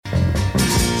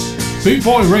Boot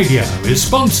Boy Radio is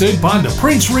sponsored by the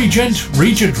Prince Regent,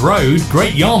 Regent Road,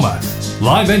 Great Yarmouth.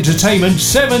 Live entertainment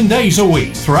 7 days a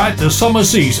week throughout the summer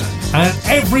season and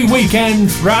every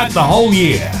weekend throughout the whole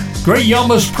year. Great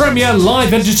Yarmouth's premier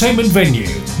live entertainment venue,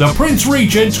 the Prince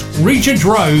Regent, Regent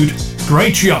Road,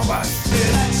 Great Yarmouth.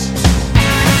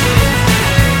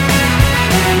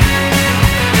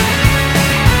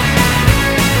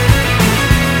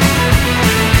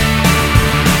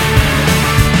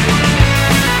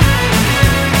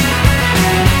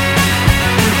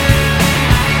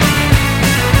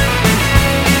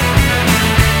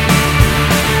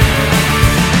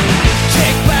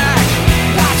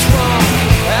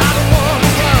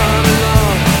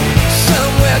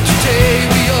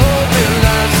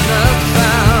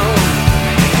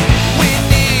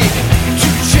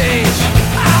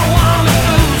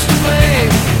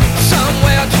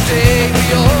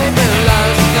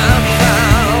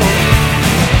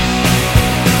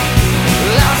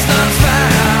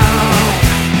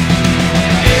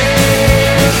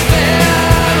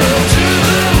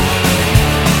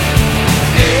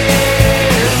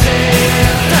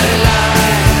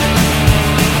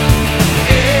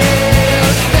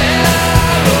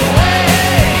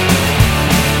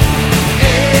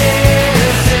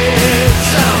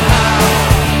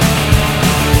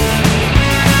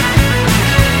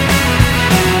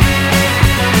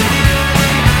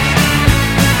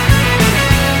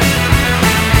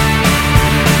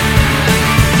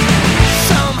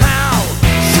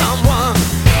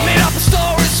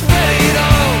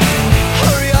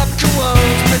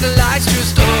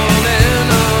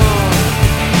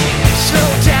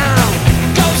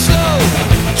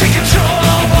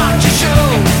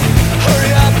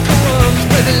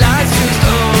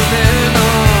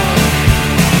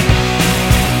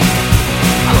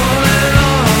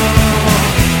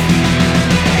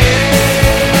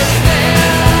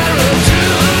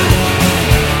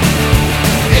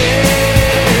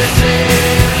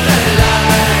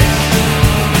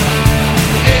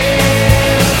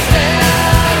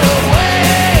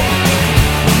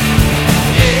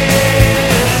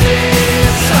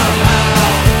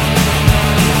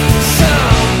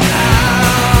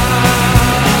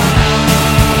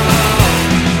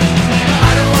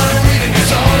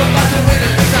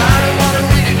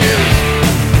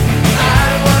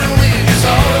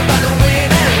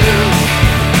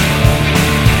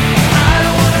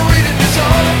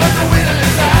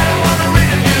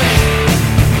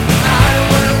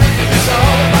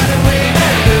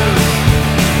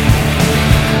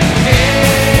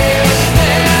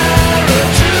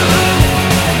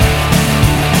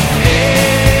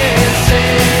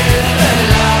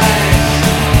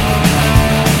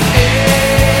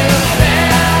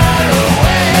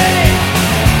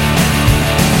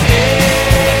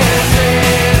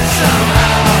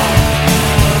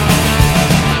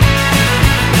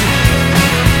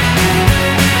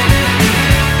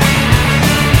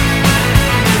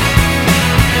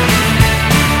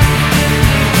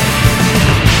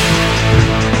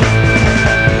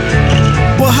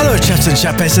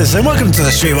 Chappesses, and welcome to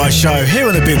the Streetwise show here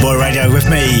on the Big Boy Radio with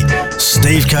me,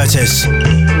 Steve Curtis.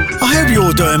 I hope you're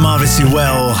all doing marvellously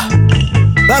well.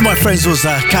 That, my friends, was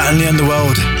Cat in the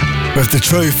Underworld with The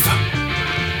Truth.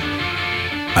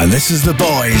 And this is the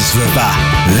boys with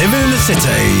Living in the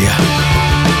City.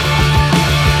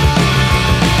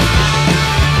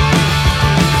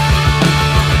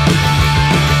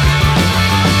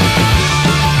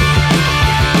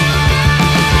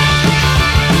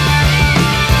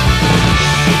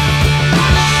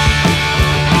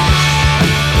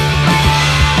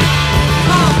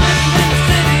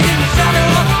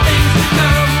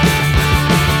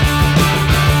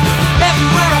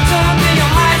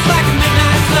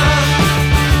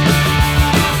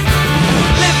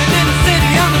 Living in the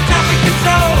city on the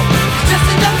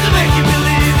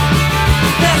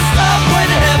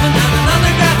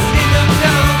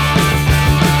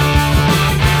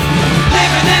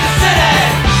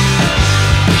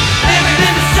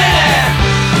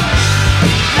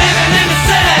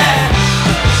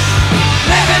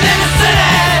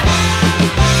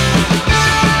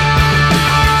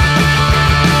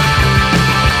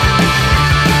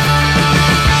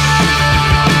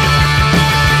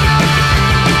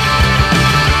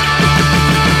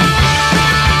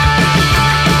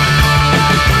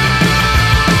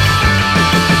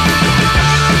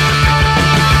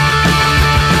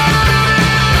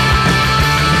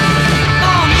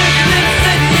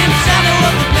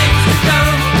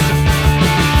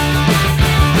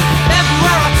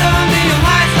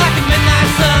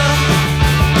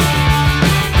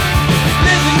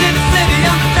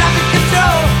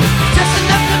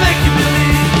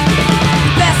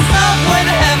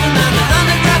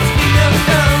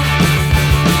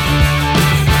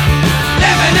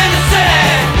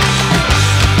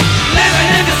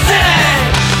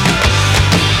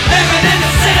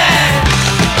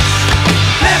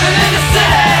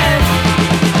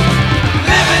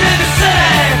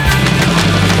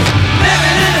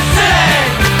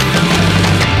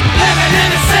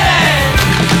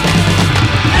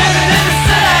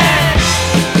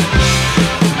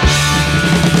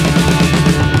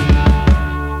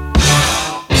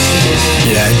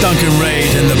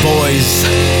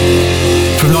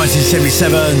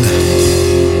 1977.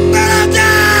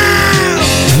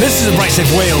 And this is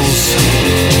Abrasive Wheels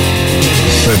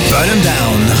with Burn 'Em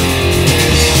Down.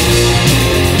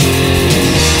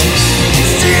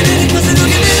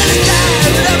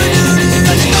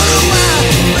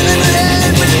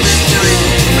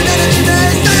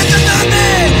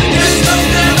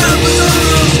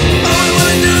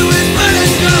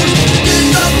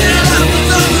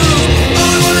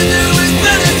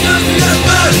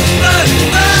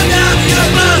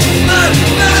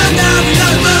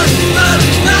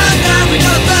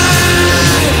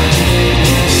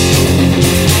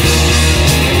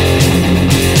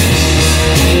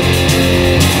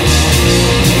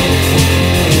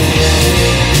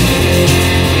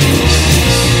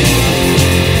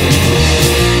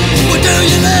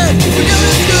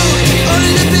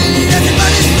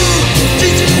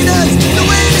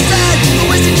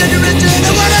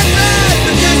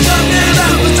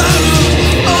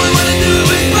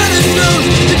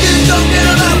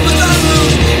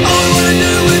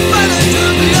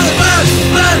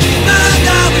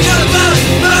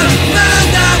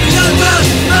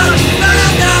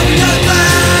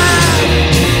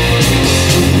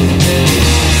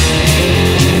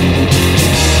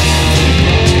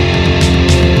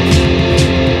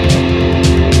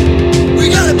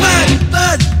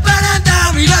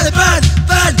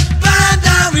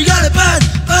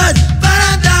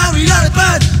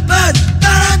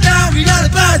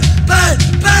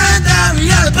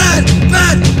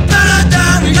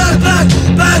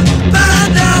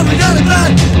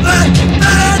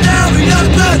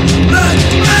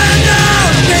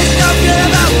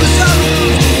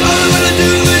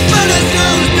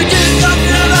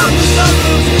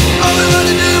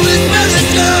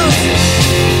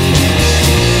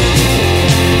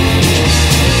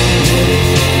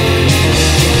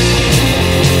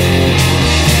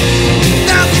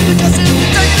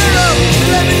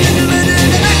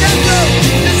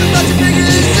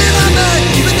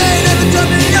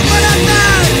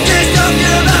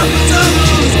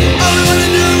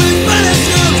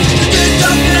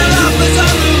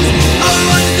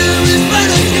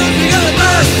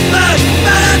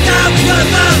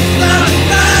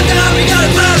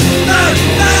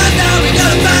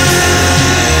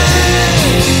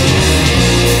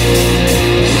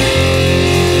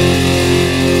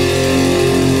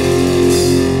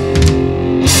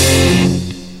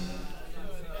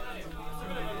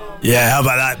 Yeah, how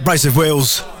about that? Abrasive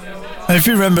Wheels. And if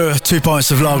you remember 2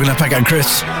 pints of lager and a packet and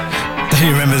crisps, then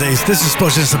you remember these. This is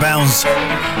Splodgeness the Bounds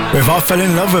with I Fell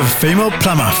in Love with a Female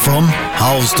Plumber from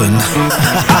Harlesden.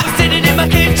 I was sitting in my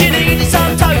kitchen eating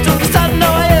some toast. All of a sudden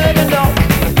I heard a knock.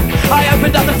 I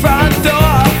opened up the front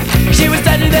door. She was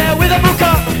standing there with a book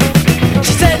up.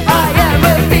 She said, I am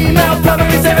a female plumber.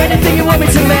 Is there anything you want me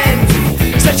to mend?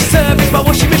 So she serviced my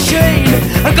washing machine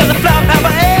and got the flap out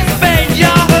my hair bend.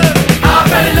 Yahoo! I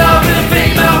fell in love with a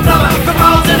female plumber from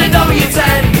Harlesden in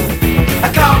W10. I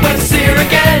can't wait to see her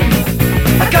again.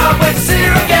 I can't wait to see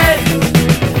her again.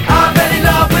 I fell in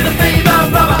love with a female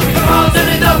plumber from Harlesden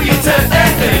in W10.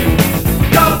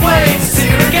 Can't wait to see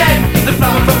her again. The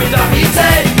plumber from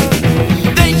W10.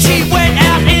 Then she went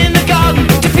out in the garden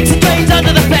to fix the drains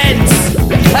under the fence.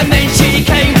 And then she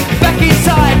came back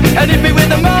inside and hit me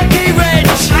with a monkey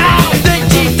wrench. Then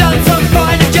she done some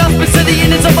fine adjustments to the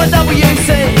innards of my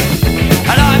WC.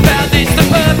 And I found this the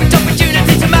perfect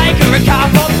opportunity to make her a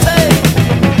cup of tea.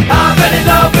 I fell in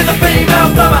love with a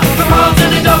female plumber from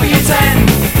Harlesden in W10.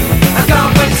 I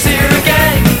can't wait to see her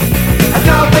again. I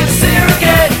can't wait to see her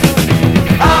again.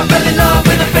 I fell in love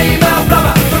with a female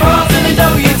plumber from Harlesden in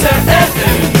W10.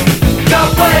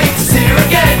 Can't wait to see her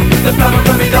again. The plumber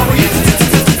from W10.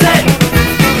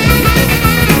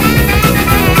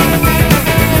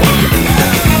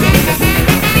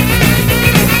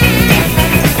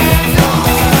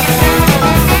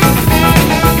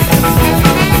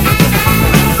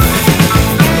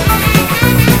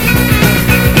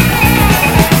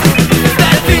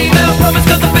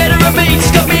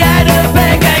 She's got me out of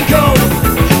bed and cold.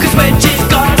 Cause when she's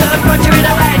got her plunger in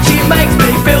her hand, she makes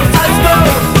me feel so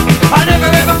smooth. I never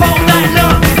ever thought that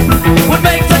love would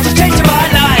make such a change to my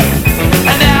life.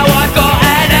 And now I've got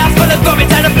an house full of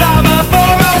grommets and a plumber for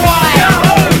a while.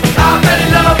 I fell in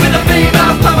love with a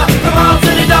female plumber from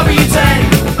Harlesden in W10.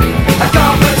 I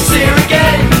can't wait to see her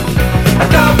again. I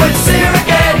can't wait to see her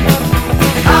again.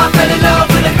 I fell in love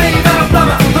with a female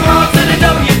plumber from Harlesden in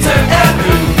W10.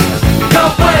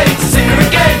 Can't wait to see her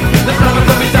again. The plumber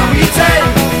from W10.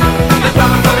 The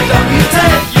plumber from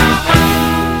W10.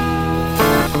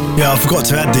 Yeah, I forgot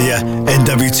to add the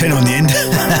NW10 on the end.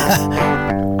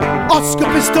 Oscar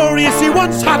Pistorius, he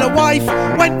once had a wife,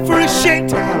 went for a shit,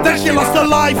 then she lost her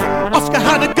life. Oscar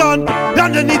had a gun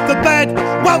underneath the bed,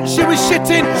 while she was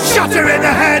shitting, shot her in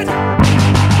the head.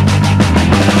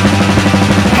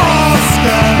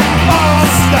 Oscar,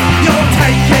 Oscar, you're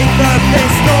taking the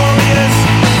Pistorius.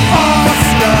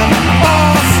 Oscar,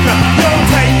 Oscar, you're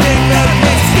taking the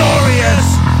Pistorius.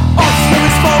 Oscar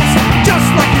is false, just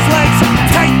like his legs.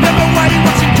 Take them away,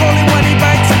 watch him crawling when he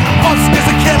begs. Oscar's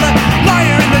a killer,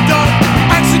 liar in the dark.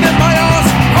 Accident by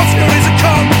arse, Oscar is a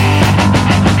con.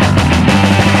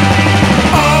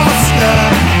 Oscar,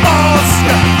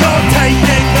 Oscar, you're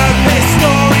taking the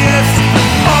Pistorius.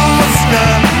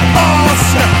 Oscar,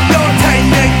 Oscar, you're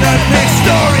taking the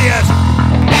Pistorius.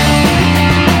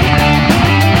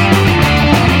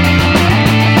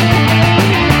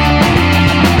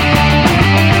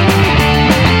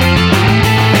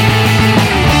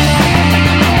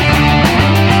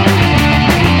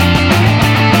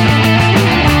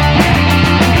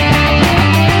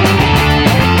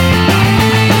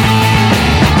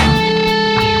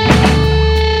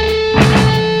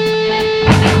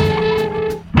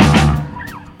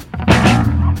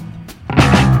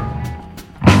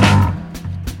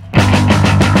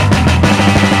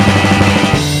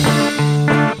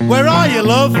 Where are you,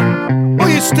 love? Oh,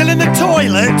 you still in the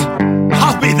toilet?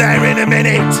 I'll be there in a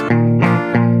minute.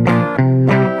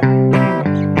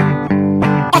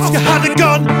 Oscar had a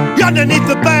gun underneath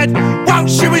the bed while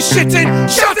she was shitting,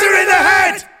 shot her in the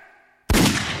head.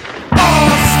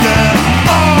 Oscar,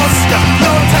 Oscar,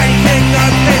 you're taking the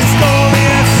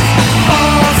Pistorius.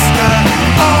 Oscar,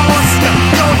 Oscar,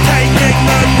 you're taking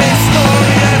the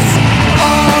Pistorius.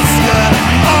 Oscar,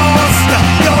 Oscar,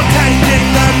 you're taking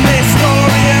the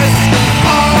Pistorius.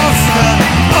 Oscar,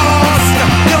 Oscar,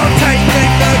 you're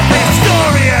taking the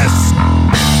Pistorius.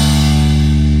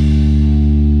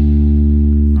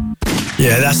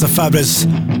 Yeah, that's the fabulous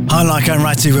Unlike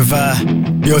Unratty with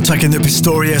You're Taking the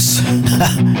Pistorius.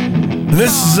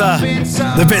 This is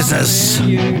The Business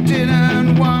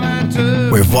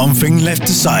with One Thing Left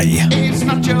to Say. It's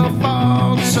not your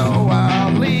fault, so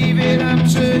I'll leave it up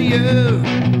to you.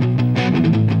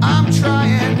 I'm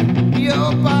trying,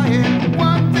 you're buying.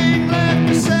 One thing left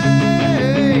to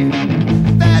say,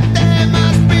 that there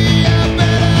must be a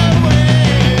better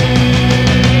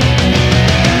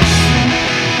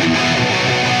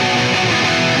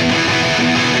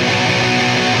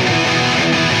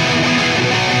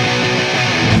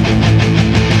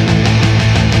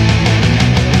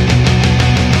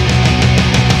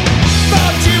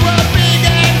Thought you were big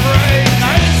and brave,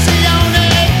 it's the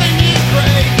only thing you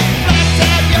crave. Blacked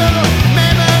out your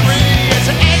memory, it's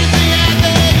anything out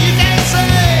there you can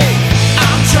say.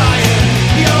 I'm trying,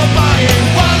 you're buying.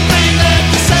 One thing left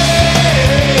to say,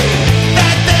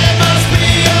 that there must be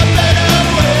a better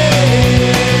way.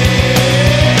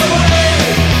 Away,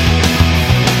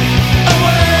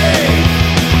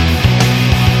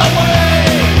 away,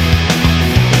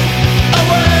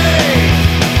 away.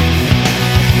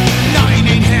 Now you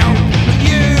need help, but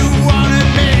you won't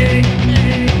admit it.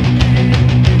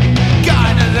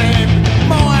 Kind of them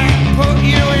might put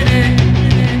you in it.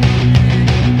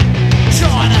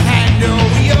 Trying to handle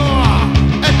your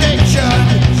addiction.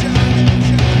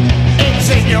 It's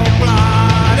in your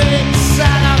blood, it's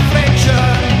an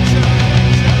affliction.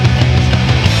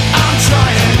 I'm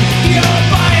trying, you're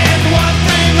buying. One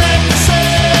thing left to say,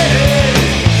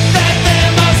 that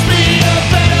there must be a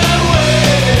better way.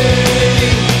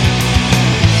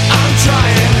 I'm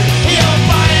trying, you're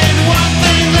buying. One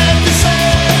thing left to say,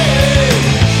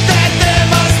 that there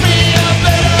must be a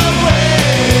better way.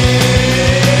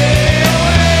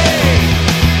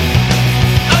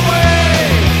 Away,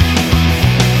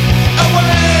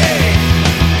 away,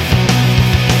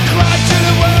 cry to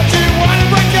the world you wanna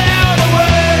break out.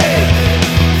 Away,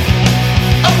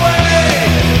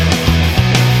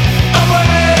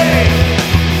 away,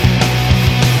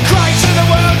 cry to the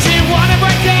world you wanna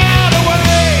break out.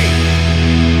 Away.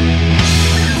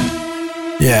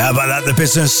 Yeah, how about that, The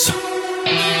Business?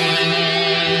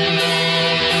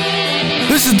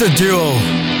 This is the duo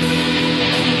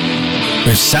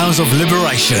with Sounds of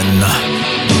Liberation.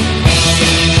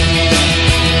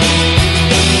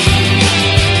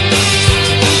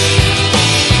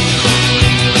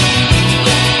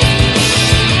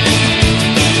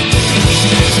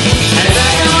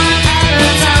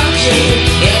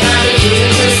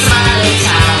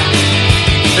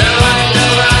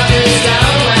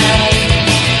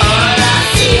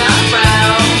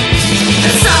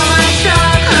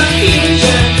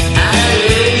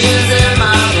 Illusions in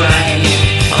my brain.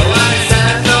 Oh, I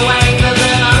surf the wave of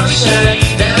the ocean.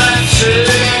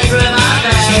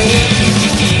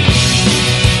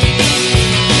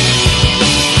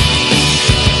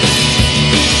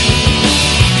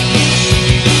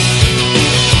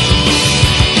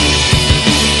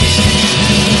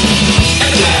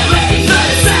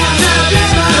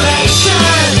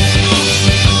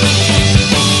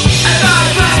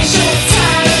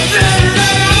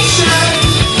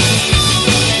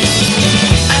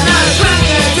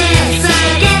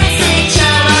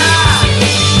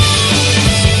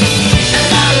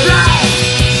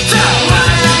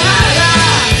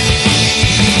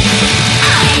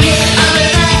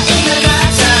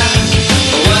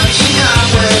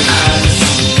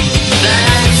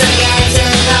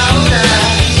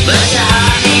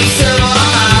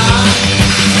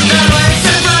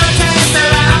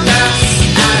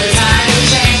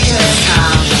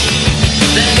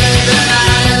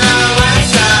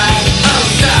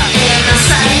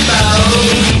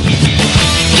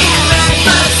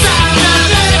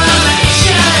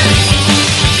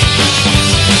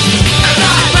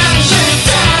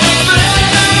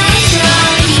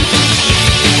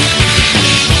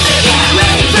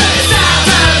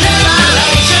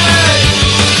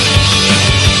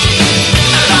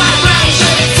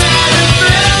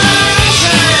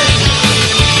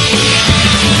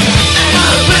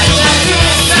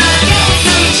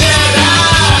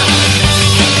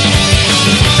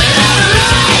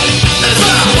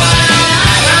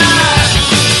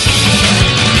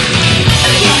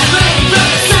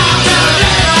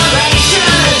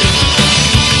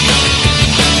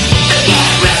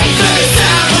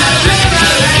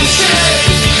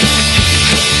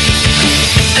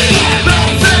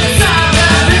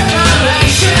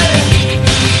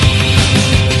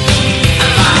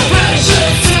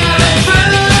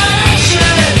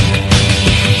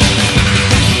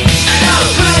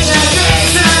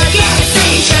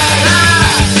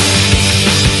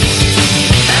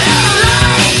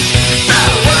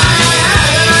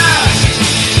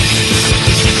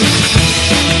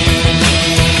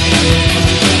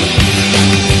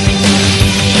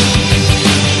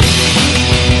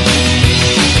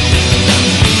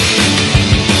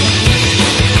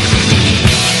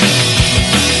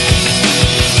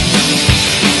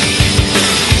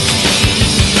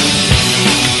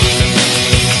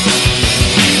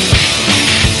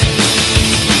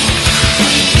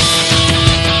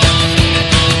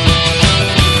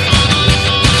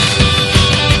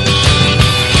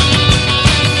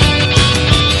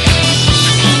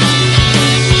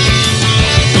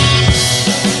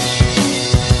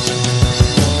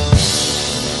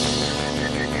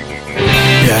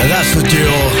 Yeah, that's the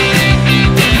duel.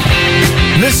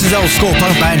 This is old school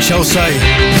punk band Chelsea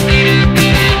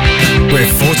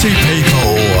with 40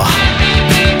 people.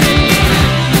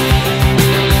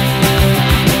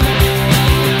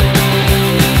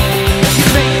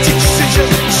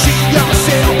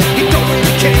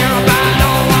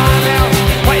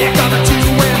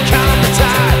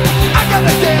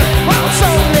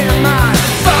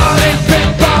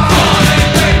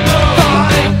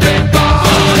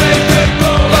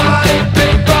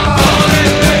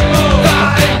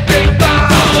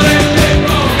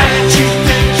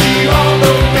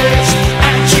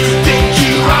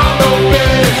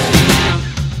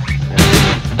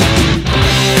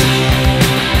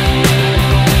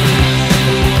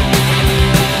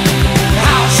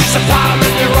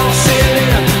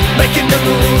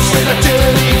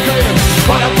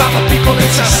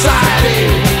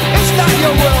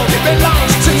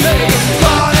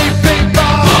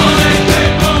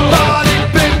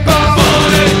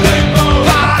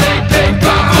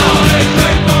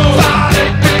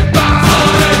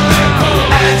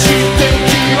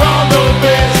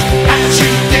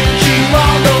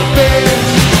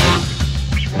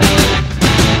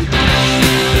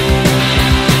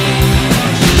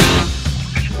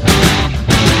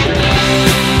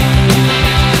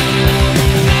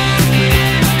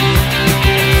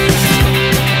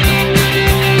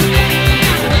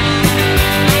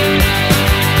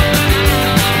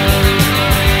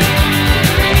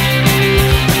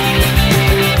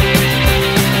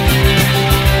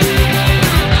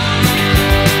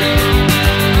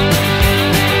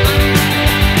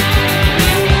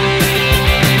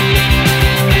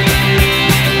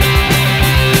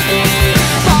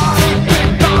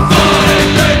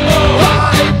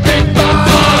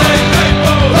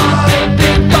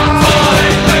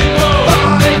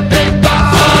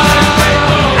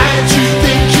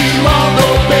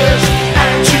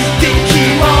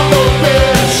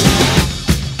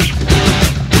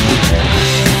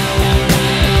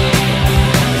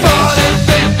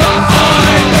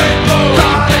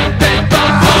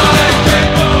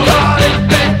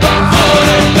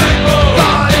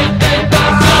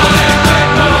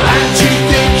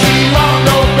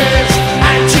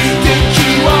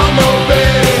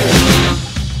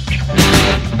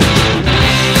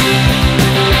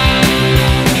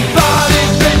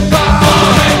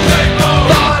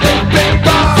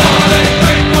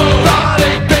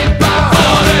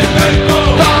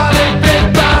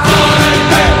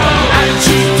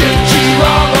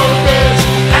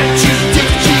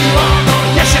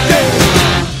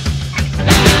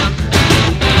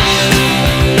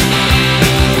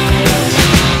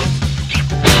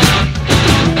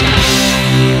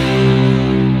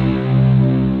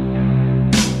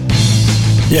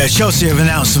 Yeah, Chelsea have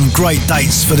announced some great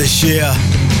dates for this year,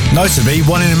 notably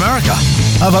one in America.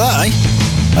 How about that, eh?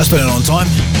 That's been a long time.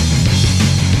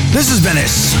 This is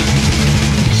Venice.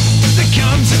 There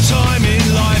comes a time in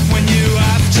life when you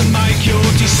have to make your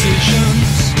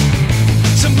decisions,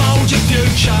 to mould your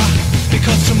future,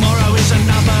 because tomorrow is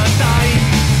another day.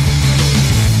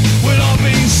 Well, I've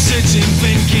been sitting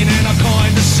thinking and I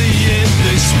kinda see it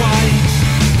this way.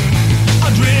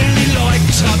 I'd really like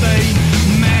to be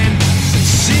man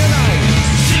CNA.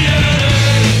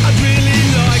 I'd really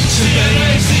like to be.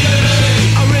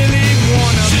 I really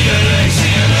wanna be.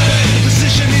 The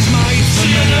position is made for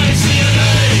me.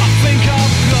 I think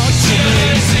I've got to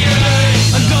be.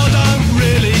 And I don't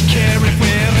really care if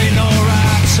we're in or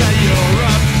out of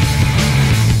Europe.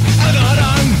 And I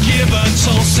don't give a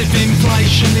toss if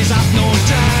inflation is up nor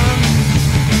down.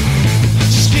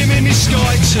 Just give me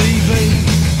Sky TV.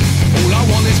 All I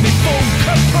want is me full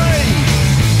Capri,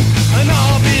 and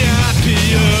I'll be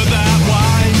happier that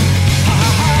way.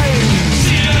 Hey,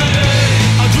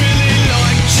 I'd really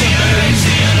like to be.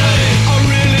 I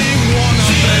really wanna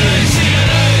be.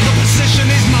 The position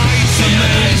is made for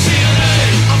me.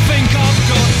 I think I've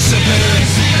got to be.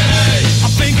 I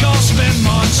think I'll spend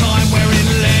my time wearing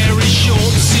Larry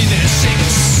shorts in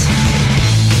Essex.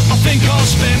 I think I'll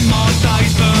spend my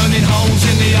days burning holes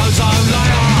in the ozone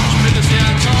layer.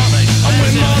 And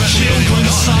when my children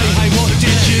say, hey, what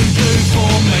did you do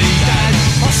for me, Dad?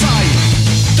 I say,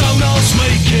 don't ask me,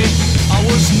 kid, I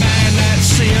was man at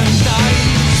C&A.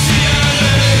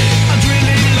 I'd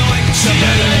really like to be.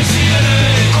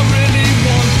 I really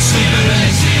want to be.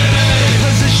 The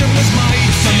position was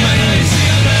made for me.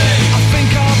 I think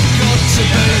I've got to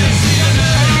be.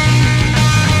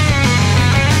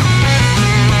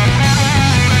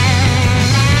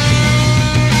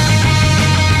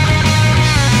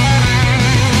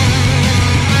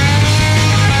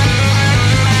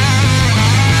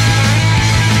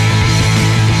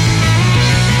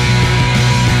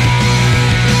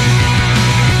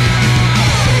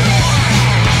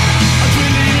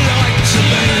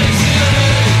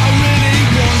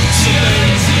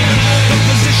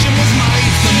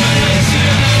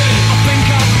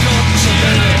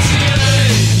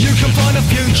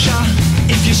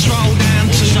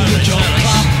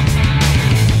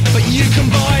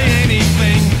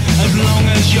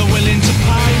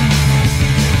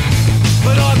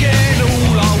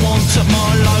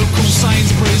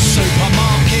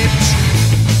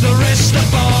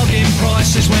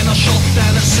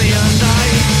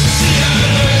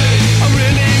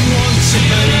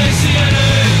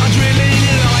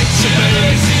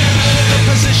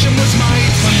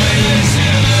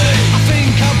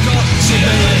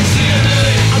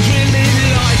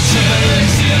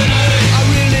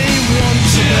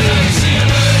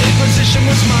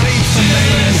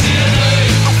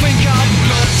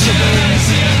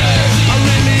 I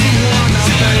really wanna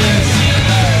be.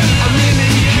 I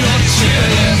really got to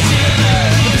be.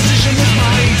 The decision was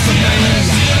made for me.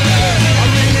 I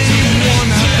really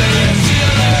wanna be.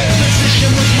 The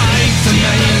decision was made for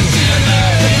me.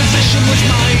 The position was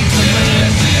made for me.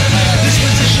 This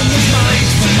position was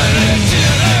made for me.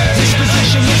 This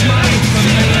position was made for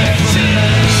me.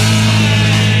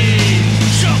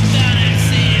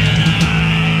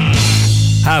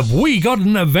 Have we got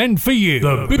an event for you?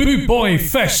 The Boot Boy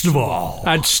Festival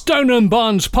at Stoneham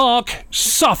Barnes Park,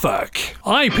 Suffolk.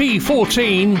 IP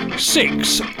 14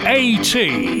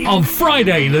 6AT on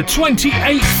Friday the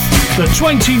 28th, the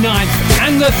 29th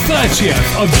and the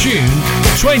 30th of June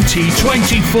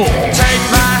 2024. Take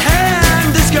my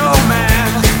hand, disco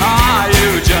man. Are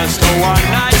you just a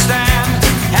one-night stand?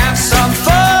 Have some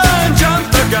fun,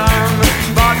 jump the gun.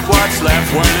 But what's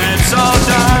left when it's all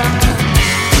done?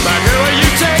 But who are you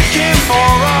taking for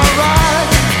a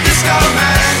ride? Disco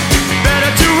man.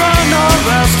 Better to run or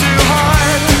else to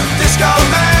hide. Disco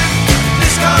man,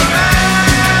 disco man.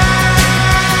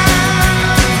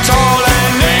 Tall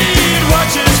and neat,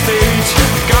 watch his feet.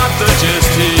 Got the gist,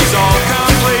 he's all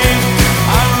complete.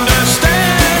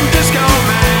 Understand, disco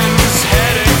man's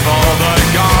heading for the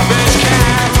garbage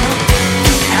can.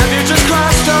 Have you just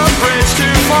crossed a bridge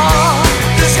too far?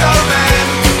 Disco man.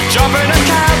 Jump in a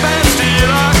cab and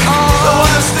steal a car. The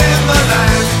worst in the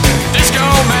land. Disco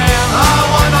man. I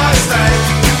wanna stay.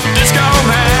 Disco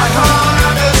man. I can't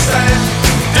understand.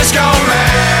 Disco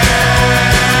man.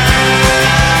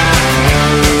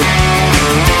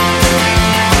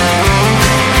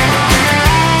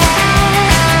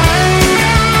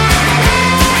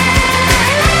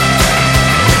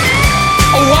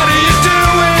 What are you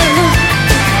doing?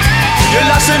 You're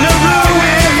lost in a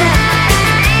ruin.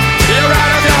 You're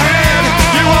out of your head.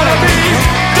 You wanna be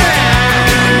dead.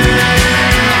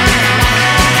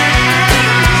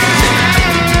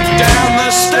 Down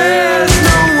the stairs,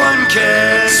 no one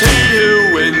cares. He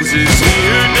who wins is he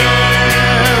who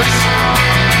dares.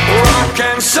 Rock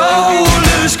and soul,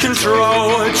 lose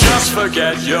control. Just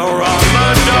forget you're on the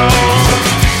door.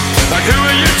 Like who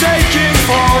are you taking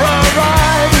for a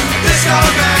ride? Disco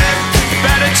man.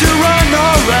 Better to run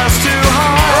or else to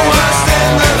hide. The worst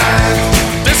in the land.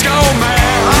 Disco man.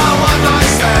 I want my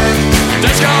stand.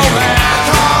 Disco man. I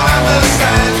can't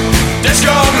understand.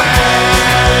 Disco man.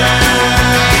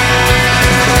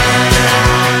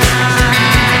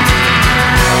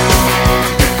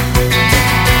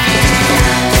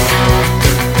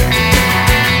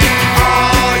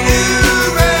 Are you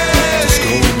ready?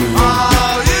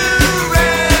 Are you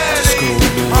ready? Are you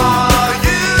ready? Are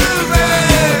you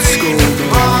ready? Disco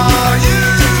man. Are you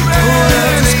ready?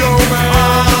 Disco man.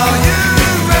 Are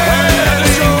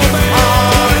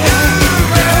you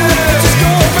ready? Disco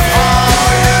man.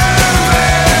 Are you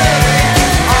ready?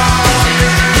 Are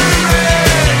you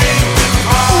ready?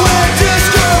 Where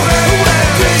disco? Where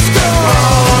disco?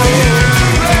 Are you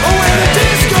ready? Where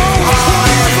disco? Are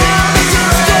you ready?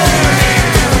 Disco man.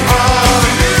 Are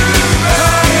you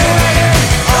ready?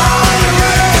 Are you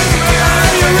ready? Are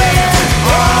you ready?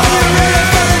 Are you ready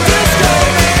for the disco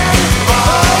man?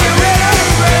 Are you ready?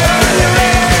 Are you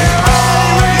ready?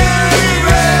 Are you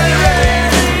ready?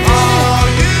 Are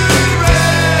you ready?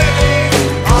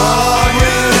 Are you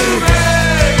ready?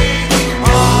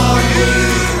 Are you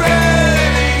ready?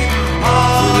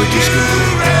 Are you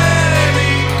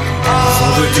ready? For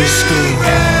the disco.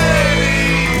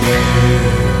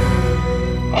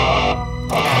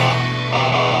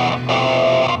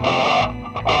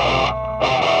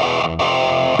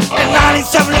 In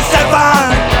 1977,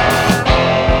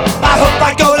 I hope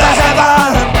I go to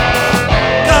heaven.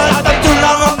 'Cause I've been too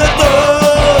long on the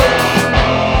road.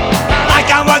 I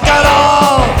can't work at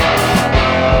all.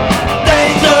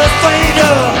 Dangerous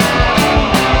stranger.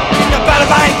 You better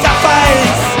paint your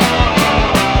face.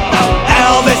 Now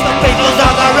Elvis, the Beatles,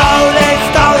 or the Rolling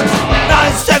Stones.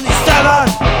 1977.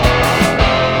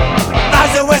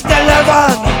 Nice and West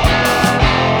 11.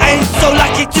 Ain't so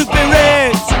lucky to be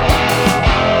rich.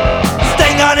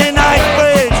 Sting on a night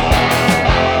bridge.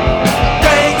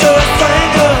 Dangerous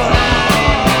stranger.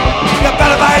 You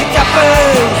better bite your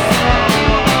face.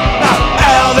 Now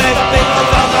Elvis, the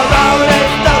Beatles, or the Rolling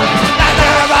Stones. And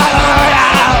everybody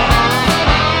around.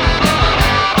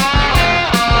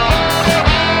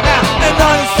 Now in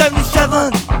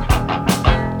 1977,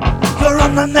 you're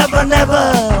on the Never Never.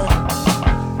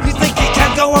 You think it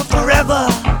can go on forever,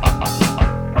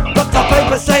 but the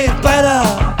papers say it's better.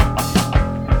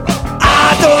 I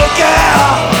don't care,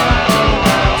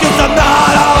 'cause I'm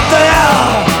not out there.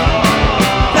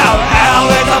 Now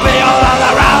Elvis will be all on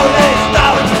the Rolling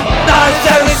Stones.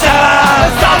 1977,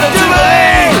 something to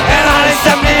believe. In 1977.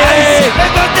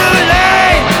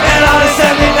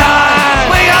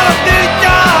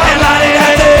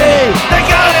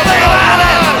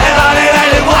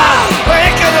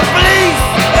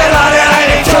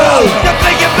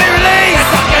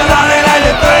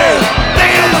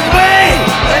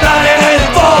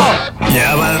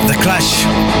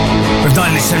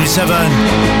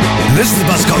 101.7. This is the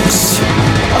Buzzcocks.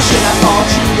 Or should I thought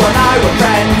you and I were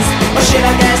friends? Or should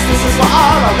I guess this is what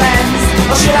all our ends?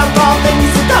 Or should I thought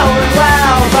things were going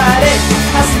well? But it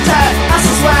hasn't turned us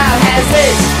as well as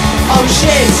it. Oh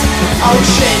shit,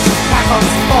 back on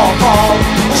to ball.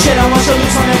 Or should I watch you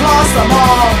lose on and lost them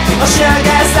all? Or should I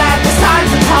guess that this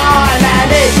time's the time?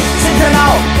 And it seems to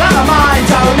know that my mind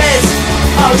don't miss.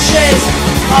 Oh shit,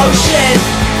 I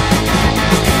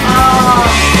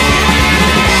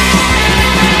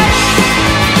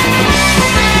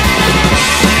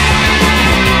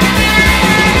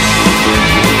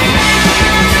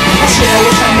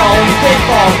wish I'd known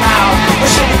before now. I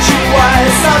should that you were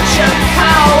such a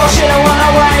cow. I should've wanna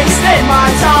wasted my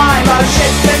time. Oh shit,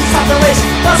 didn't have to wish,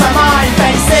 cause I mind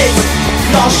face it.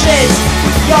 Your shit.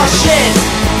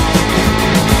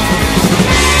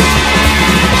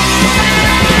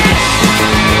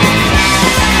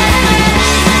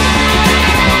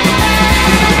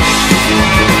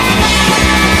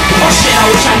 Oh shit, I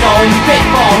wish I'd known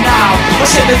before now. Oh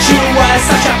shit, that you were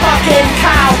such a fucking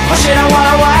cow. Oh shit, I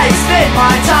wanna wasted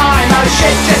my time. Oh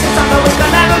shit, just as something was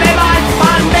gonna never be mine.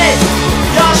 Admit,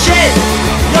 your shit.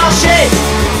 Admit,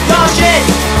 your shit.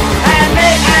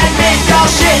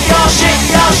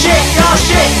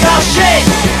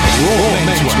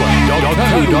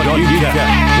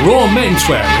 Raw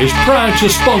Menswear is proud to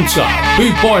sponsor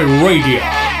Boot Boy Radio.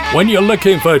 When you're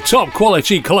looking for top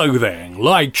quality clothing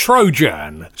like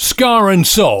Trojan, Scar and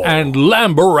Soul and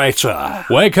Lamberetta,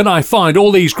 where can I find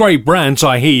all these great brands,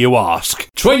 I hear you ask?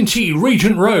 20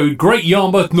 Regent Road, Great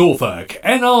Yarmouth, Norfolk,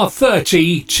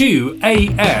 NR30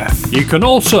 2AF. You can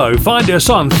also find us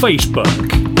on Facebook,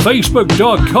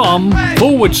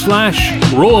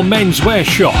 facebook.com/Raw Menswear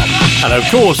Shop, and of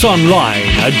course online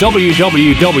at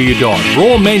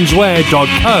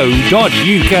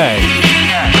www.rawmenswear.co.uk.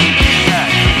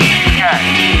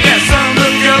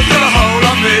 Girls got a hold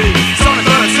on me. It's only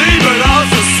 13, but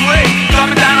also sweet.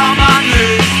 Coming down on my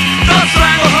knees. Don't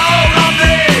strangle hold on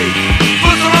me.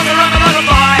 Puts around the rubber like a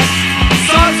vice.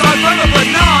 Side friendly but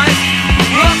nice.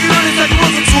 Love you only take it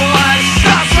once or twice.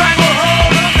 Don't strangle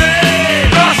hold on me.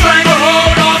 Don't strangle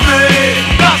hold on me.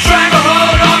 Don't strangle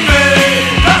hold on me.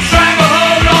 Don't strangle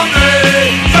hold on me.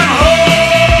 Strangle hold.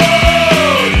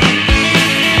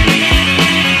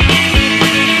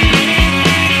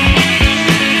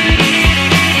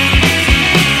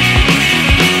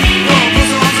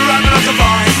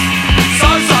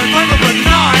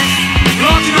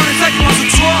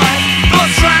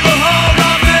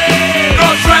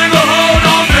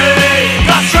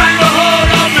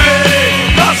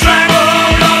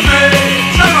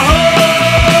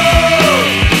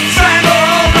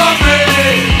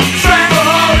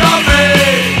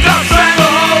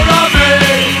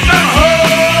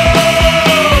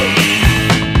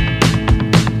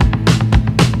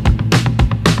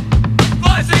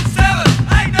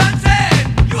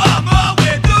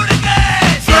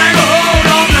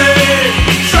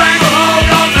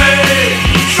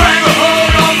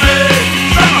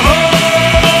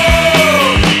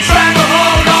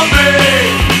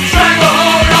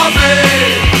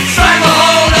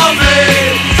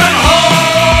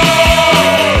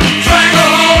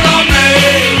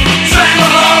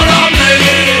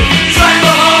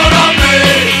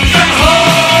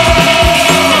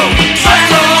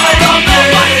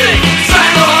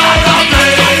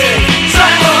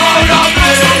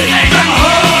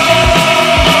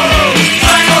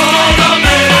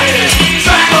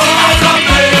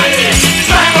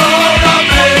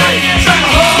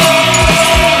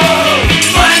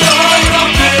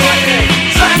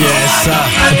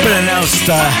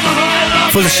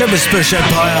 For the Shepherd's Bush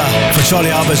Empire, for Charlie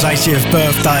Harbour's 80th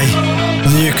birthday,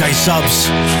 and the UK subs,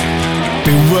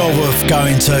 be well worth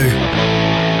going to.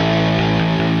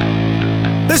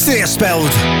 Let's get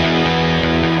spelled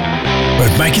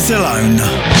with Make It Alone.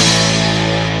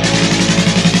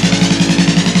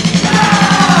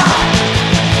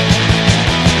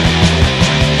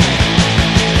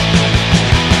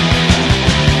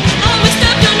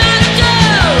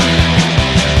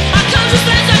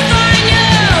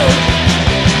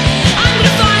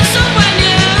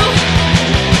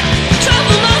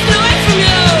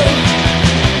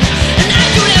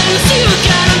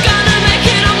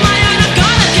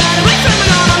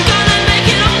 I'm gonna make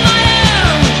it on my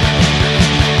own.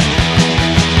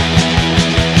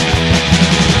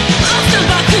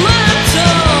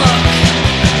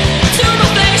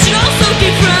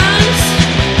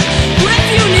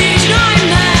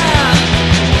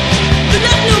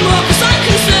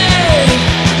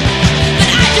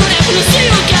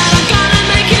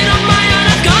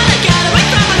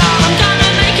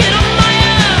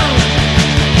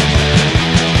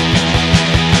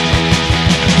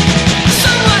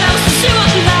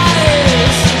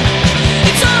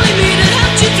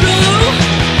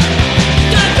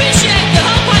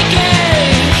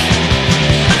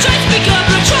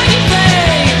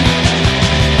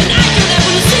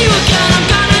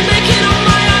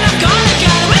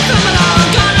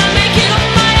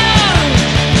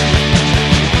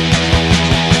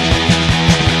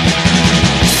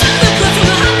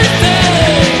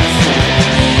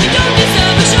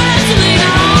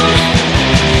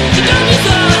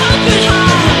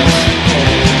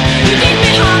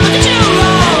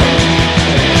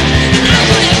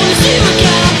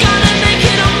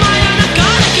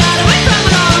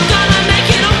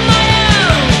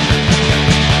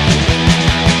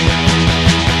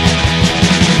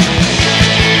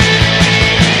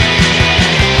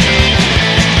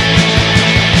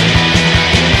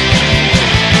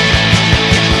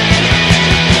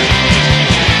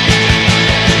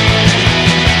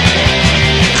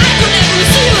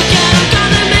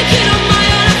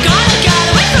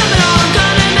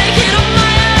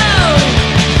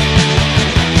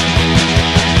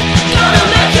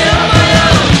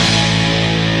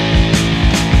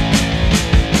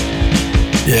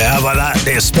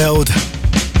 The Expelled.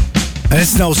 And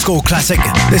it's an old school classic.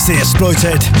 This is The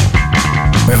Exploited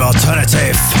with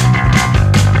Alternative.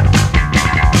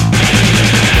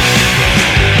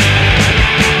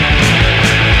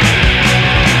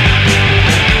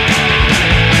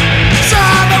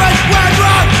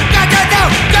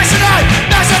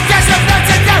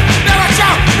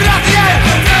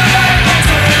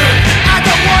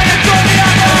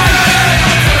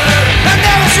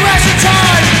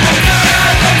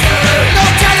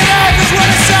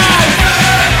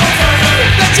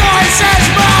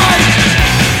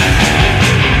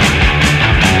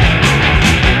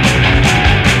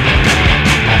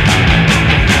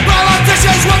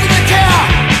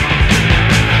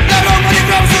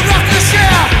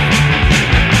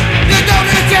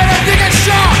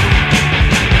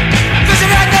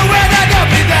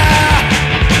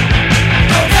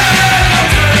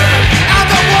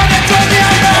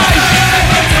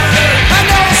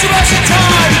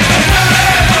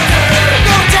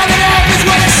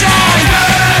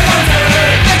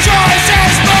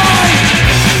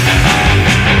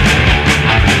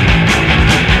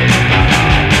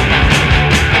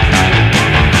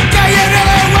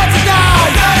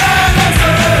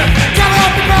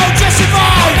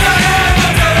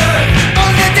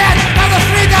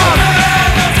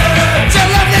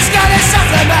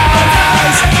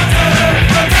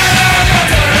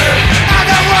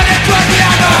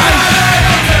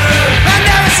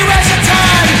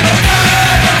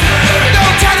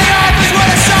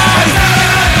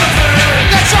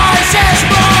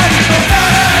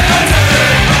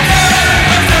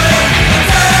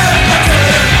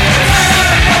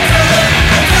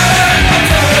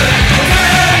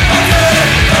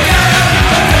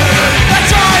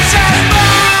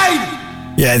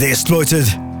 Yeah, The Exploited.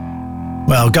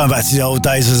 Well, going back to the old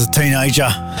days as a teenager.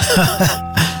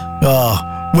 Oh,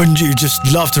 wouldn't you just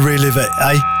love to relive it,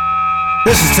 eh?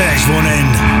 This is Teenage Warning.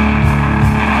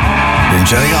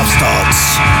 Angelic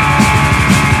Upstarts.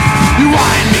 You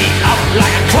wind me up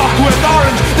like a clockwork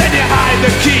orange, then you hide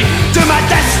the key to my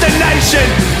destination.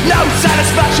 No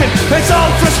satisfaction, it's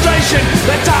all frustration.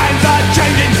 The times are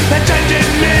changing, they're changing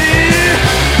me.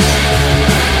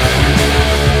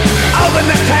 Open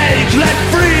the cage, let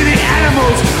free the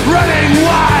animals, running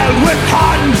wild with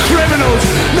hardened criminals.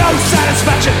 No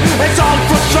satisfaction, it's all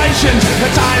frustrations. The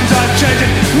times are changing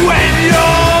when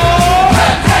you're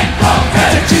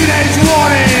it's a teenage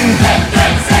warning,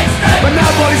 but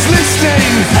nobody's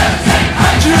listening.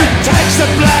 Who takes the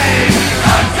blame?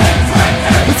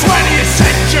 The 20th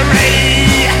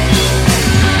century.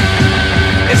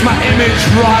 Is my image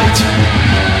right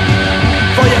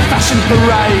for your fashion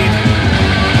parade?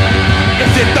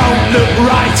 If you don't look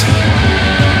right,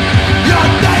 your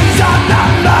days are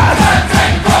numbered.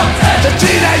 It's a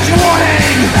teenage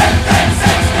warning,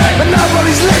 but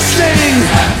nobody's listening.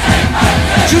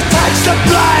 Who takes the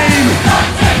blame?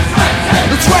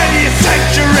 The 20th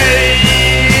century.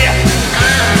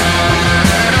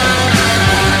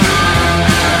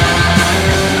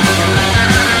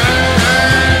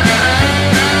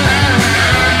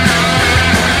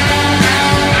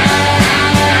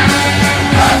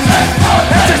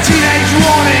 It's a teenage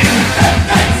warning,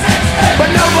 but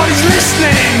nobody's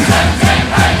listening.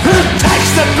 Who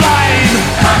takes the blame?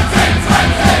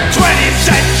 20th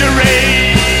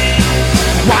century.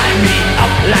 Wind me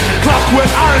up like a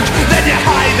clockwork orange, then you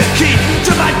hide the key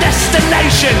to my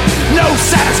destination. No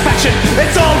satisfaction,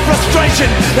 it's all frustration.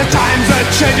 The times are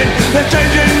changing, they're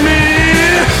changing me.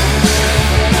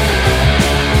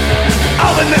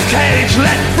 Open the cage,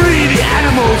 let free the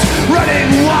animals,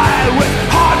 running wild with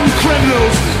hardened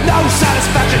criminals. No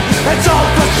satisfaction, it's all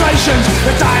frustrations.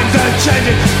 The times are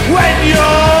changing when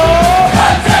you're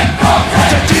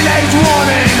it's a teenage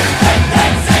warning,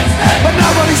 but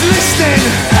nobody's listening.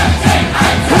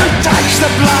 Who takes the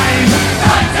blame?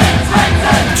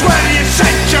 20th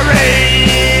century.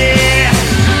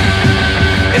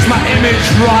 Is my image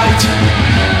right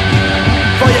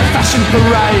for your fashion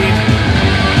parade?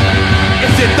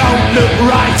 If you don't look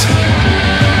right,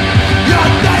 your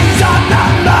days are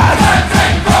numbered.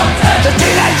 The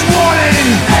teenage warning,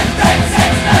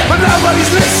 but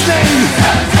nobody's listening.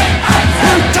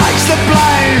 Who takes the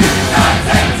blame?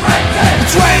 The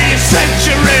 20th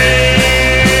century.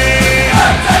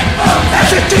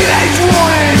 It's a teenage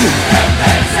warning,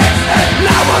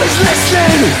 nobody's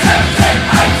listening.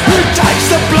 Who takes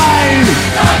the blame?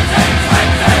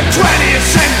 20th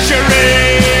century.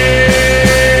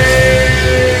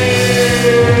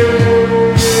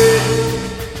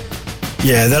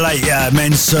 Yeah, the late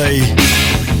Men C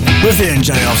with the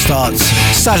Angelic Upstarts.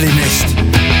 Sadly missed.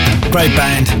 Great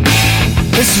band.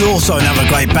 This is also another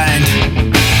great band.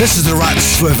 This is the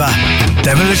Ruts with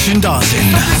Demolition Dancing.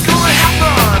 Nothing's gonna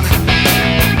happen,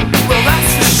 well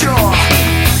that's for sure.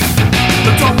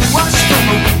 But don't rush from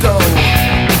the window,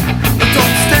 but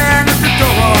don't stand at the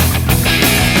door.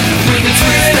 We can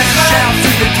twist and shout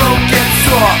till your throat gets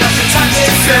sore. Touch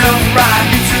yourself right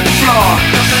into the floor.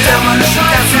 Demolition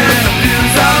dancing, the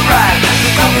view's alright.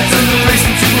 Come into the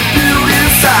basement to a beauty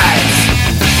sight.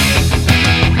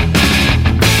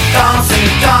 Dancing,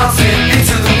 dancing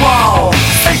into the wall.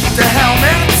 Take the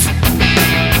helmet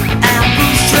and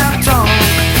boots strapped on.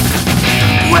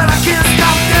 Well, I can't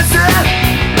stop dancing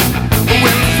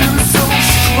when it feels so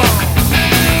strong.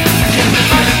 Can you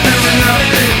feel it building up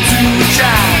into a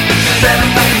child? Better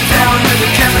lay it down with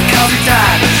the chemicals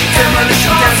died.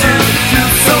 Demolition dancing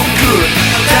feels so good.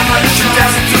 Demolition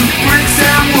dancing through bricks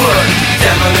and wood.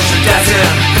 Demolition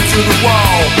dancing into the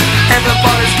wall.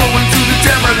 Everybody's going to the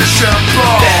demolition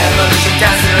ball. Demolition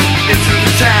dancing into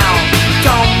the town.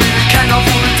 Don't need a candle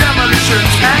for the demolition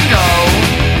tango.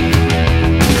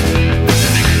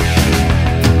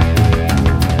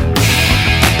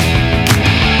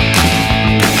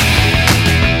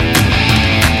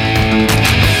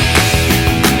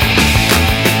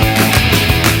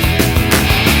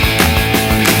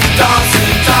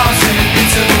 Dancing, dancing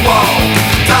into the wall.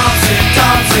 Dancing,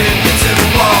 dancing into the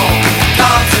wall.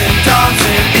 Dancing,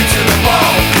 dancing into the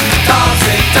wall.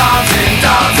 Dancing, dancing,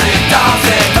 dancing,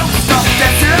 dancing. Don't stop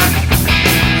dancing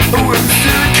when the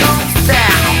sun comes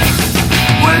down.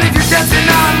 Well, if you're dancing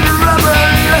on the rubber,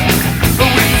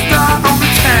 we can start on the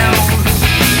town.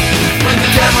 When the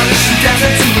demolition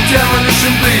dancing to the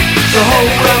demolition beat, the whole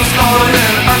world's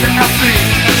falling under our feet.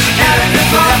 Anything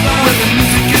will happen when the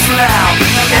music gets loud.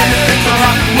 Anything will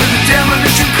happen with the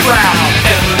demolition crowd.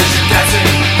 Demolition dancing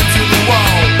into the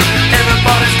wall.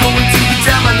 Everybody's going to the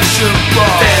demolition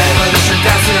ball. Demolition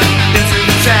dancing into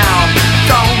the town.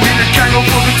 Don't need a candle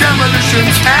for the demolition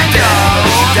tango.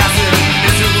 Demolition dancing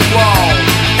into the wall.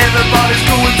 Everybody's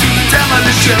going to the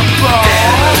demolition ball.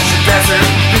 Demolition dancing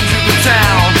into the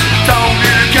town. Don't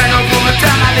need a candle for the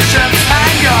demolition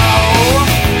tango.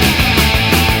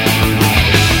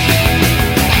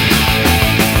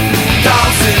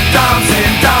 Dancing, dancing,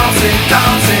 dancing,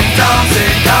 dancing,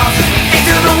 dancing, dancing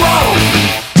into the wall.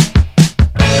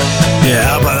 Yeah,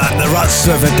 how about that? The Ruts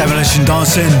with Demolition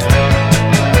Dancing.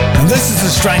 And this is the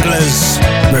Stranglers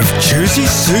with Juicy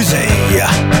Susie.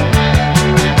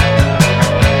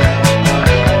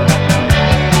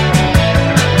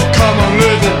 Come on,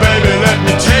 little baby, let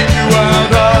me take you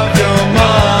out of your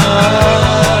mind.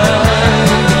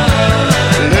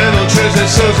 Little Tracy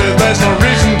Susie, there's no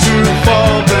reason to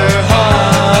fall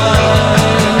behind.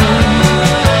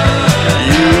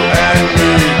 You and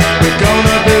me, we're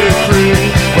gonna be free.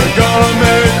 We're gonna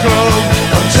make love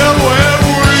until we're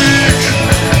weak.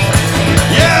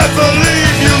 Yeah,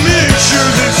 believe you me,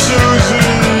 Juicy Susie.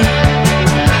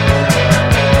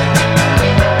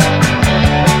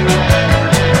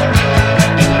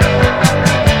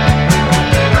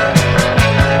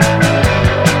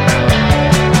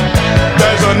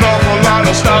 There's an awful lot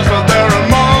of stars, but there are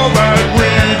more that we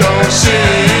don't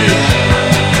see.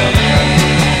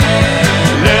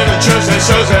 Little Juicy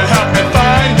Susie, help me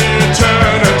find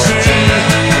eternity.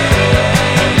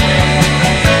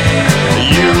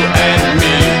 You and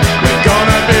me, we're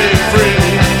gonna be free.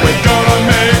 We're gonna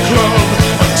make love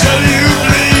until you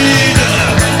bleed.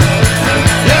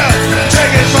 Yeah,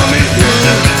 take it from me.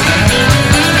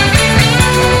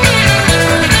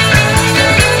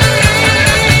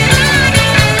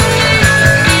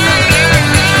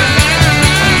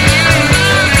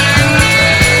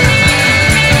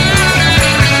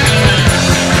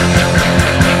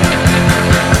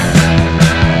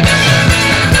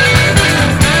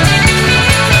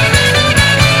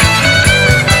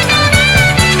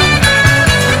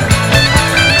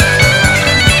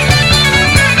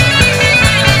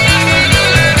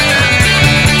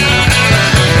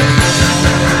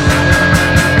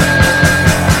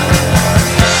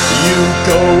 You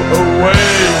go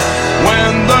away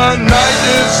when the night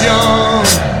is young.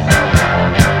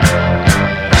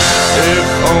 If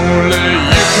only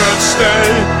you could stay,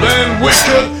 then we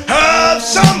could have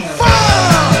some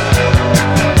fun.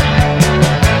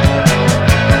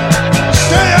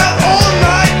 Stay out all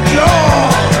night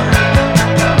long.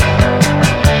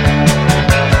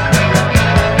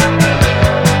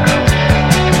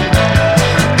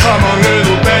 Come on,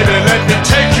 little baby, let me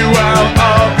take you out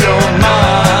of your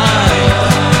mind.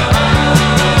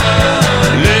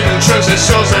 Little Tracy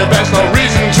Susie, there's no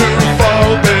reason to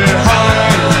fall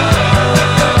behind.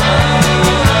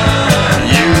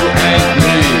 You and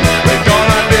me,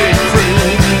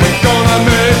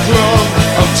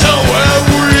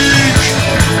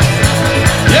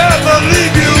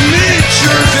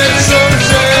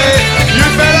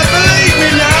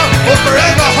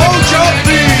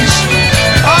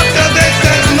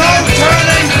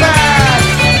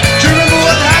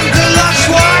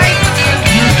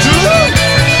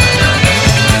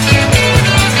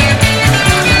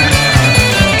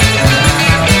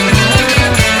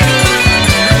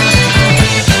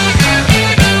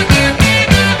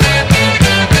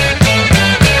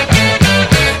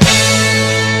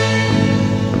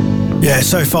 Right,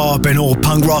 so far I've been all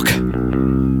punk rock.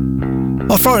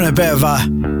 I'll throw in a bit of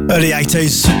early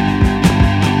 80s.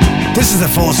 This is the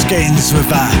Four Skins with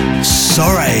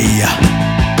Sorry.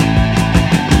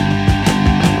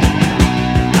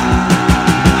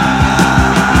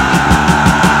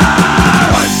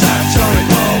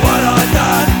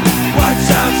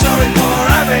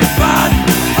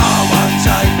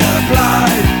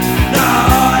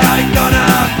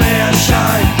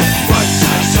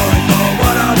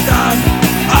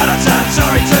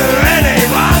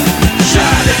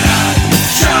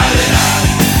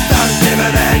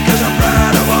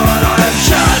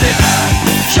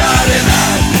 Shut it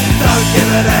out.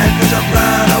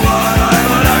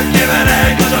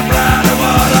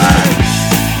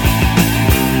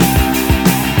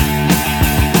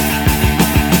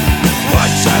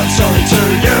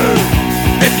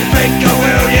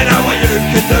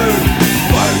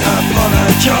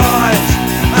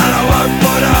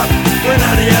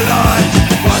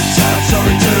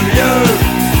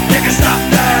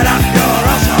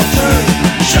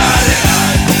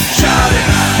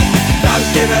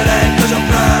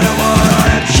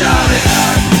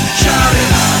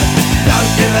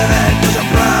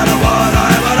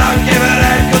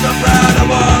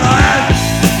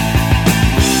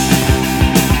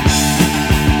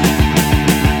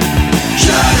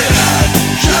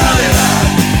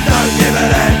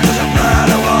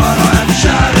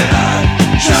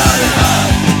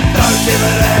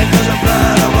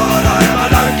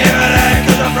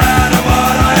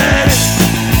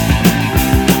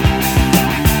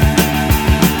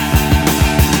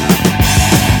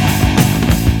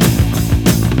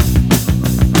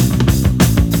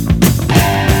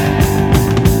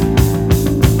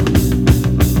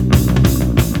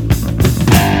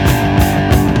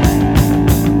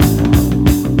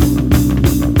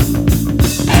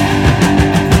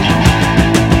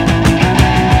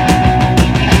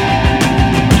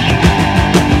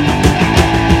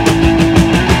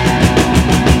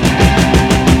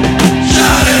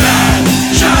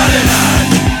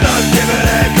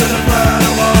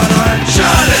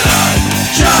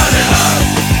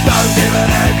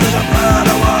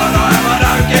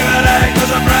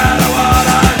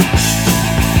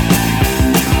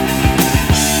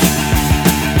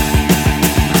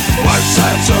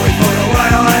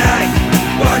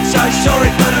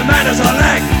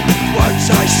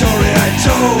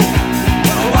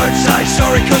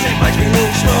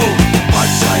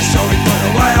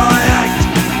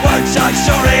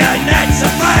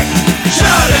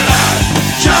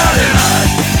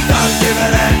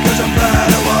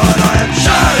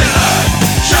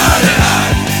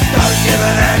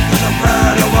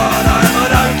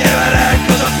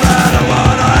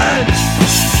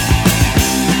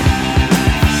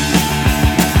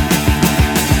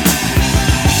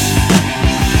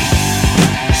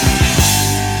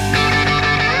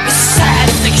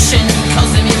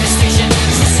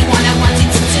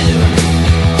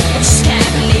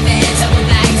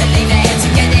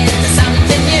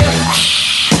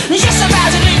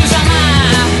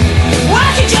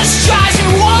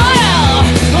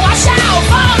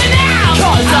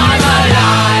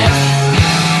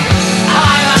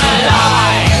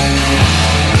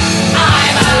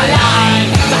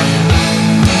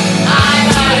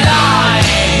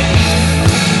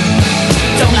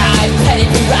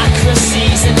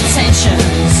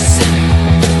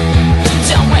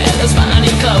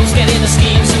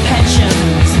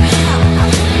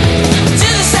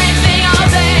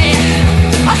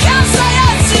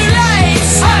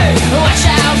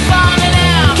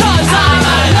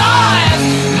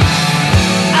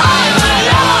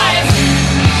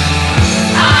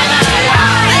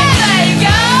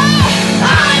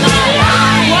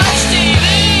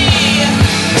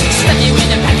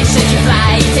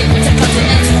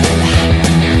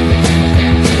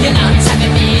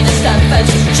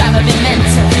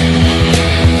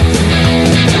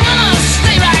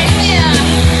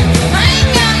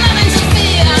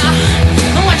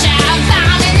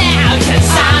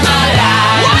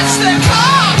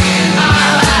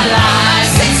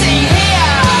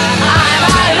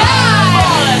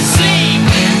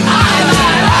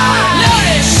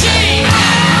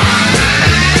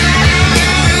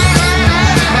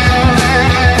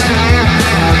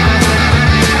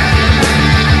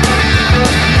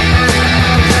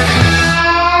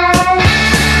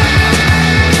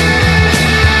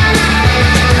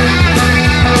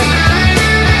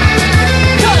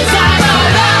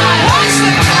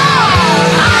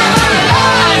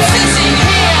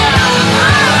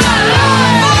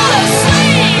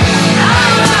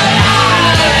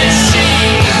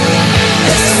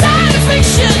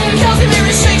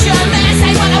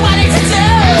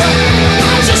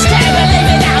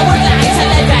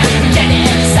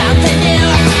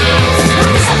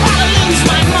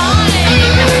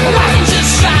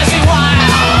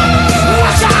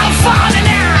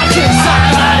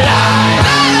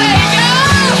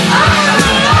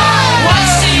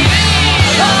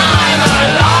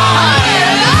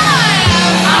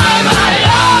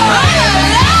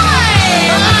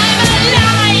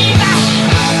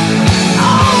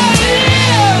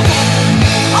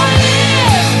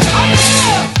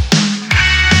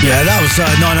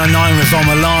 was 999 with I'm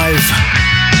Alive.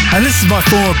 And this is my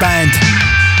former band,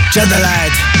 Jet the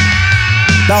Lad.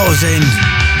 That was in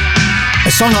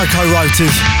a song I co-wrote,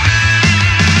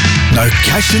 No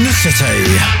Cash in the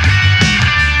City.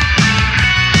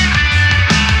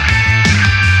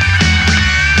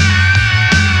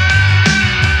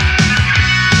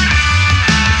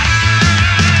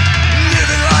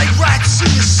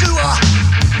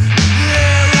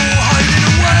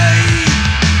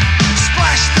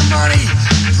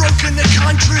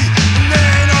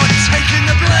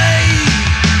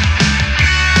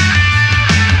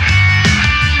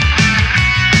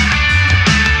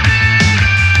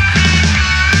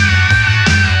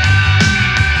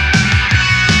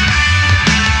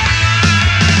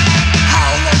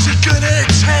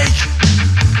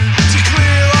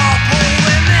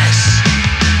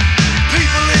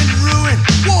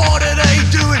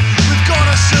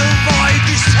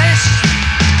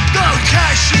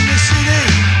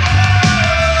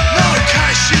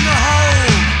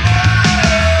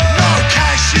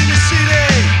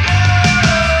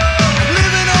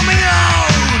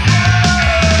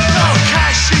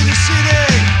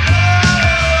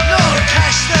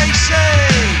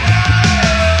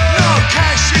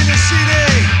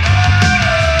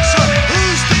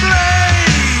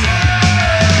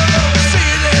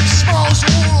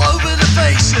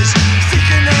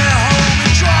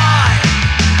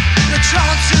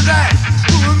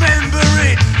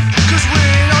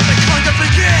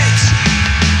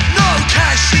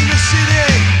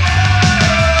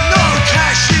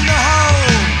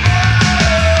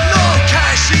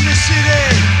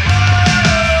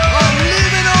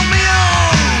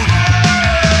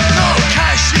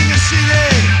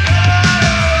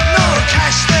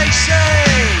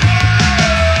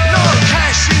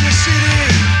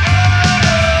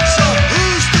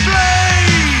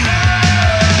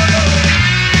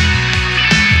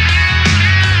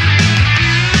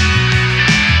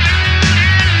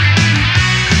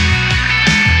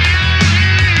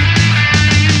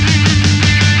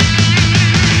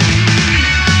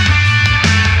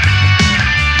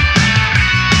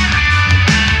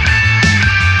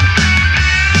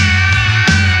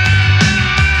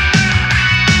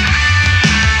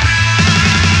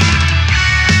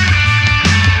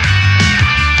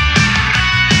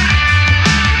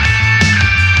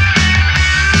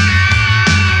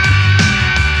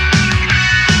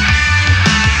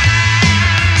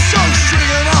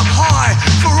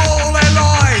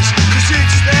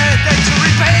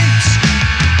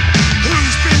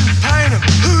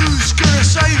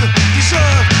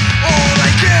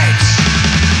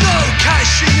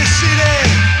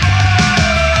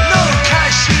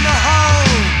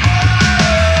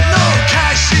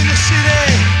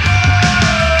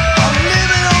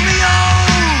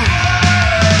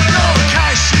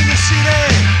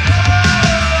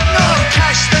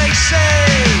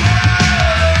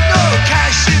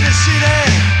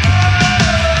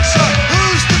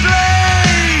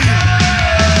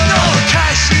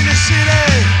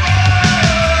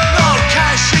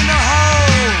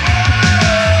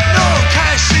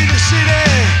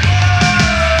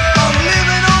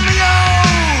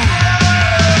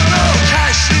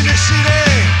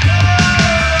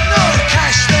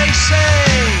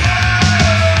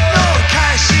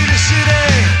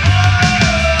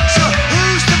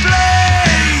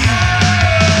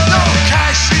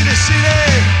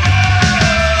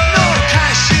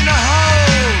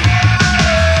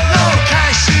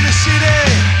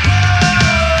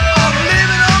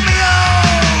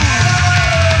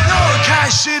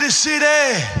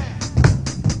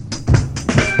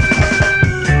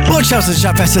 Chelsea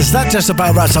Chapesses, that just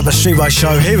about wraps up the Streetwise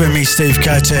show here with me, Steve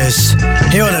Curtis,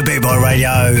 here on the Big Boy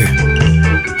Radio.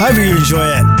 Hope you enjoy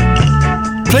it.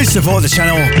 Please support the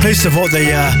channel, please support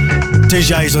the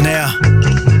DJs on air.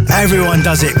 Everyone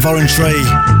does it voluntary.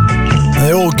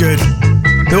 They're all good.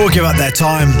 They all give up their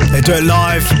time. They do it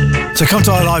live. So come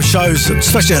to our live shows,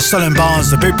 especially at Stirling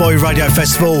Barnes, the Big Boy Radio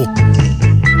Festival,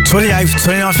 28th,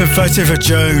 29th and 30th of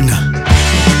June.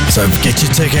 So get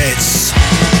your tickets.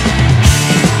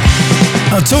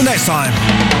 Until next time,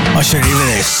 I shall leave you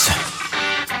with this.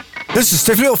 This is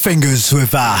Stiff Little Fingers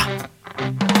with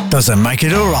Doesn't Make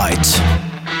It Alright.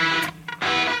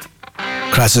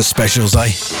 Classic specials, eh?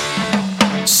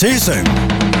 See you soon.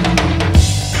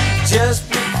 Just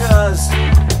because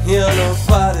you're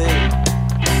nobody,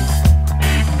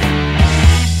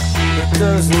 it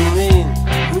doesn't mean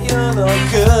you're no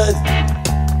good.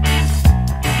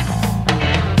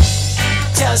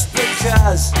 Just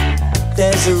because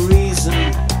there's a reason,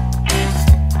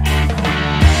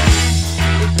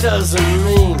 it doesn't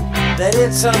mean that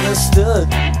it's understood.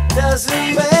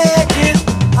 Doesn't make it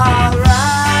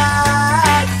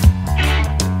alright.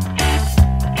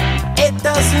 It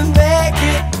doesn't make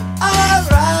it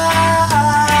alright.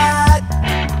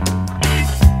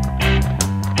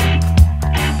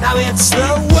 Now it's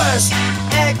the worst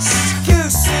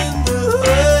excuse in the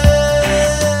world,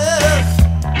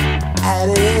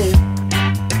 and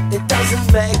it doesn't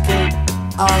make it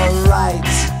alright.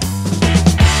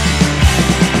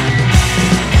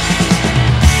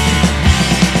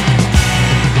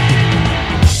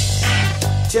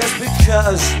 Just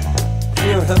because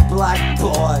you're a black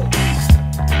boy,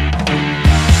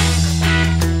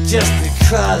 just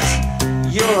because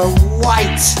you're a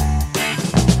white,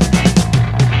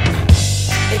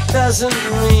 it doesn't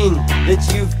mean that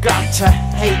you've got to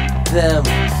hate them.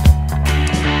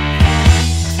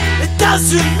 It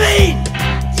doesn't mean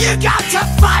you got to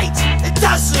fight. It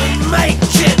doesn't make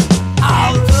it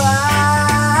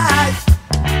alright.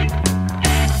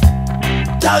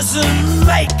 Doesn't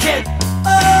make it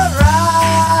alright.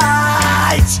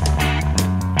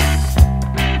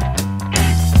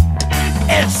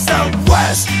 It's the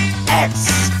worst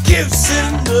excuse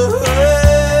in the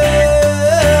world,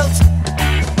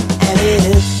 and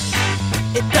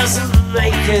it doesn't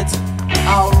make it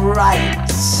alright.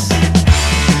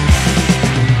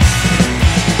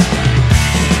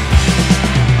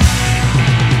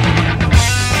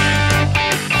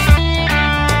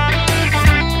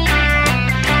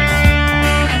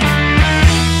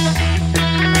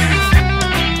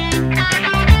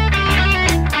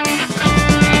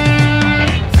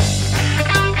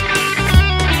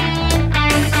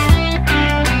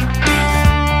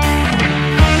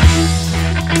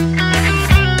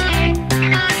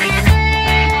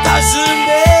 Doesn't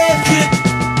make it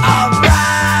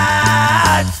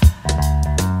alright.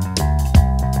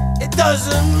 It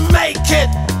doesn't make it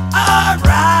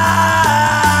alright.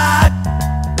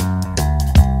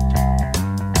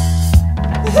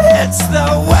 It's the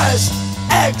worst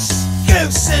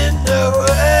excuse in the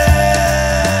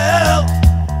world,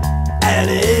 and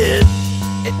it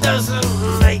doesn't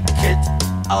make it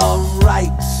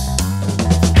alright.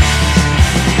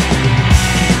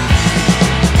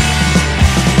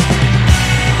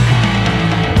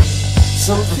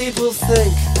 Some people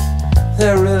think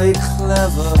they're really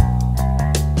clever.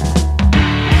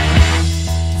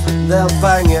 They'll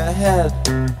bang your head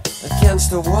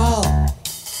against a wall,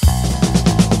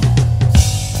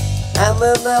 and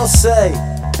then they'll say,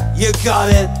 you got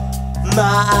it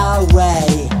my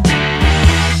way.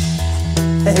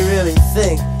 They really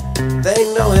think they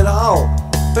know it all,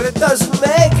 but it doesn't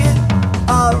make it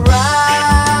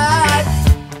alright.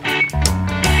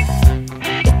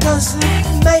 It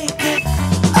doesn't make it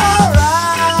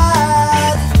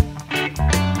alright,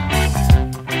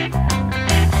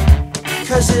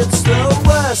 'cause it's the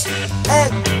worst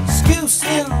excuse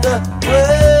in the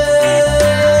world.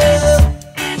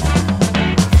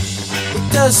 It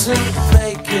doesn't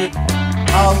make it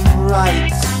alright.